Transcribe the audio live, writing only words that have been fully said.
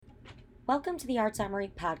Welcome to the Art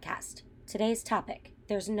Summary Podcast. Today's topic: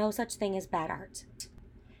 there's no such thing as bad art.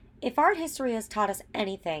 If art history has taught us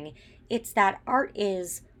anything, it's that art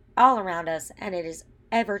is all around us and it is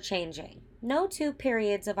ever changing. No two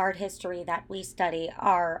periods of art history that we study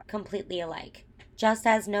are completely alike, just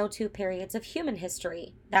as no two periods of human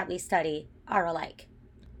history that we study are alike.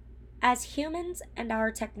 As humans and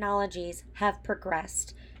our technologies have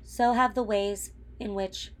progressed, so have the ways in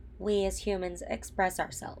which we as humans express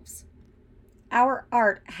ourselves. Our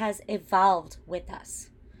art has evolved with us.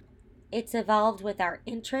 It's evolved with our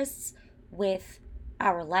interests, with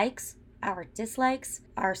our likes, our dislikes,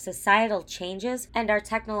 our societal changes, and our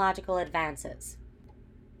technological advances.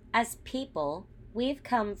 As people, we've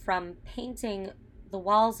come from painting the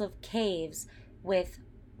walls of caves with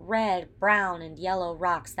red, brown, and yellow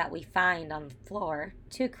rocks that we find on the floor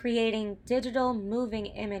to creating digital moving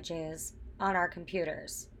images on our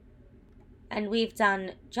computers. And we've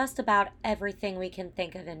done just about everything we can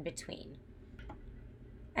think of in between.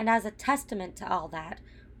 And as a testament to all that,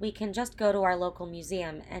 we can just go to our local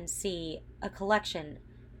museum and see a collection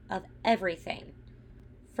of everything,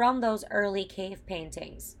 from those early cave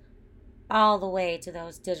paintings all the way to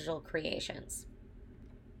those digital creations.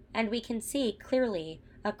 And we can see clearly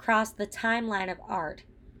across the timeline of art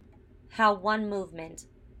how one movement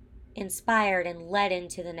inspired and led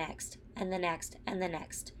into the next, and the next, and the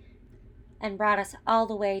next, and brought us all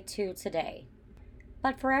the way to today.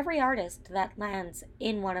 But for every artist that lands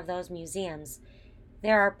in one of those museums,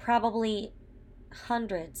 there are probably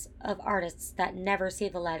hundreds of artists that never see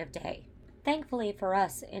the light of day. Thankfully for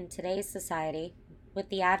us in today's society, with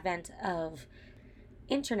the advent of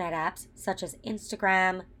internet apps such as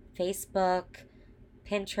Instagram, Facebook,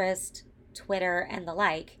 Pinterest, Twitter, and the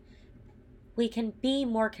like, we can be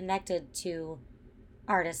more connected to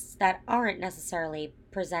artists that aren't necessarily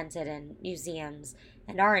presented in museums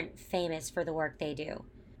and aren't famous for the work they do.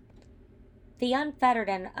 The unfettered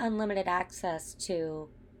and unlimited access to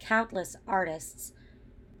countless artists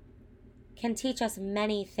can teach us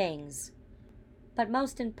many things, but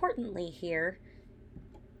most importantly here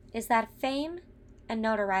is that fame and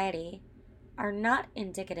notoriety are not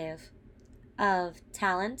indicative of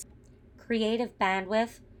talent, creative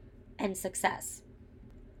bandwidth, and success.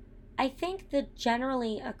 I think the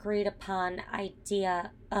generally agreed upon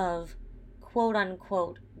idea of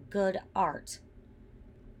quote-unquote good art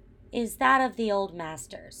is that of the old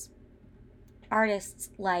masters. Artists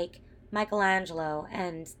like Michelangelo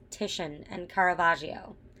and Titian and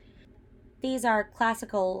Caravaggio. These are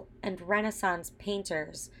classical and Renaissance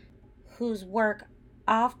painters whose work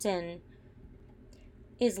often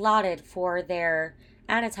is lauded for their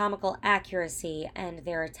anatomical accuracy and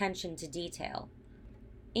their attention to detail.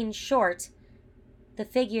 In short, the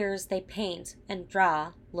figures they paint and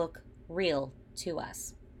draw look real to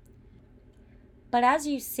us. But as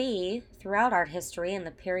you see throughout art history and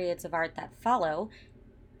the periods of art that follow,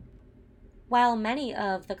 while many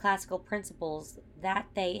of the classical principles that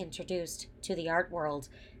they introduced to the art world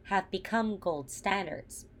have become gold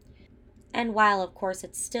standards, and while of course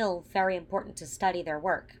it's still very important to study their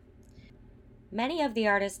work, many of the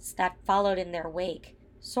artists that followed in their wake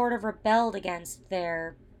sort of rebelled against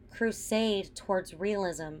their crusade towards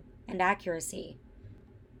realism and accuracy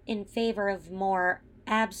in favor of more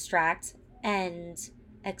abstract and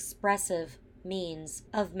expressive means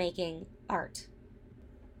of making art.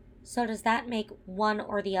 So does that make one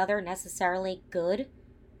or the other necessarily good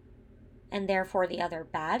and therefore the other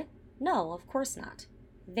bad? No, of course not.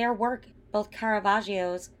 Their work, both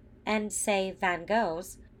Caravaggio's and, say, Van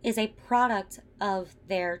Gogh's, is a product of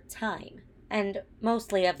their time and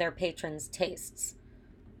mostly of their patrons' tastes.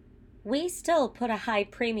 We still put a high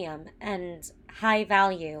premium and high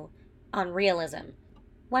value on realism.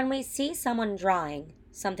 When we see someone drawing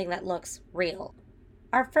something that looks real,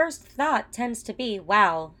 our first thought tends to be,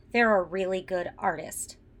 wow, they're a really good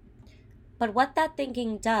artist. But what that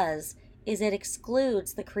thinking does is it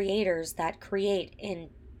excludes the creators that create in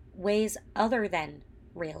ways other than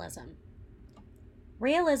realism.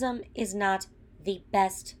 Realism is not the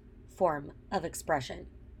best form of expression.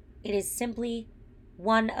 It is simply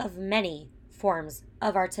one of many forms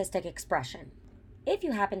of artistic expression. If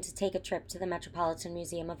you happen to take a trip to the Metropolitan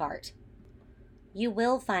Museum of Art, you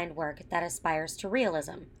will find work that aspires to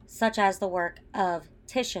realism, such as the work of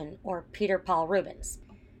Titian or Peter Paul Rubens.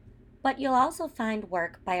 But you'll also find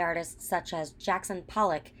work by artists such as Jackson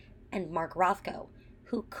Pollock and Mark Rothko,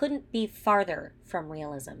 who couldn't be farther from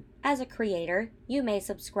realism. As a creator, you may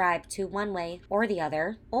subscribe to one way or the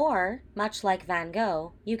other, or, much like Van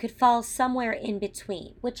Gogh, you could fall somewhere in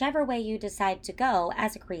between. Whichever way you decide to go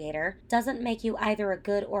as a creator doesn't make you either a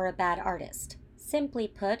good or a bad artist. Simply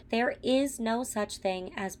put, there is no such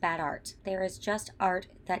thing as bad art. There is just art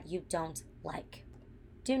that you don't like.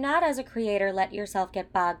 Do not, as a creator, let yourself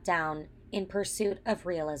get bogged down in pursuit of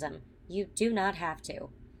realism. You do not have to.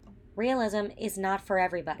 Realism is not for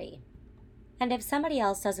everybody. And if somebody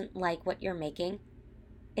else doesn't like what you're making,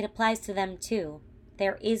 it applies to them too.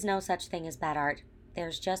 There is no such thing as bad art.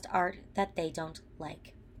 There's just art that they don't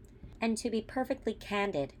like. And to be perfectly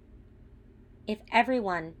candid, if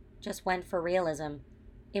everyone just went for realism,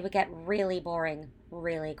 it would get really boring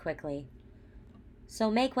really quickly. So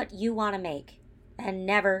make what you want to make and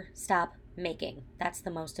never stop making. That's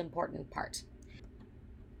the most important part.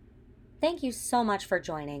 Thank you so much for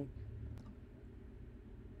joining.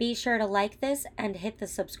 Be sure to like this and hit the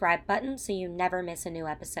subscribe button so you never miss a new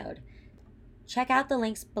episode. Check out the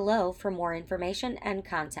links below for more information and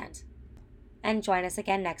content. And join us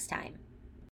again next time.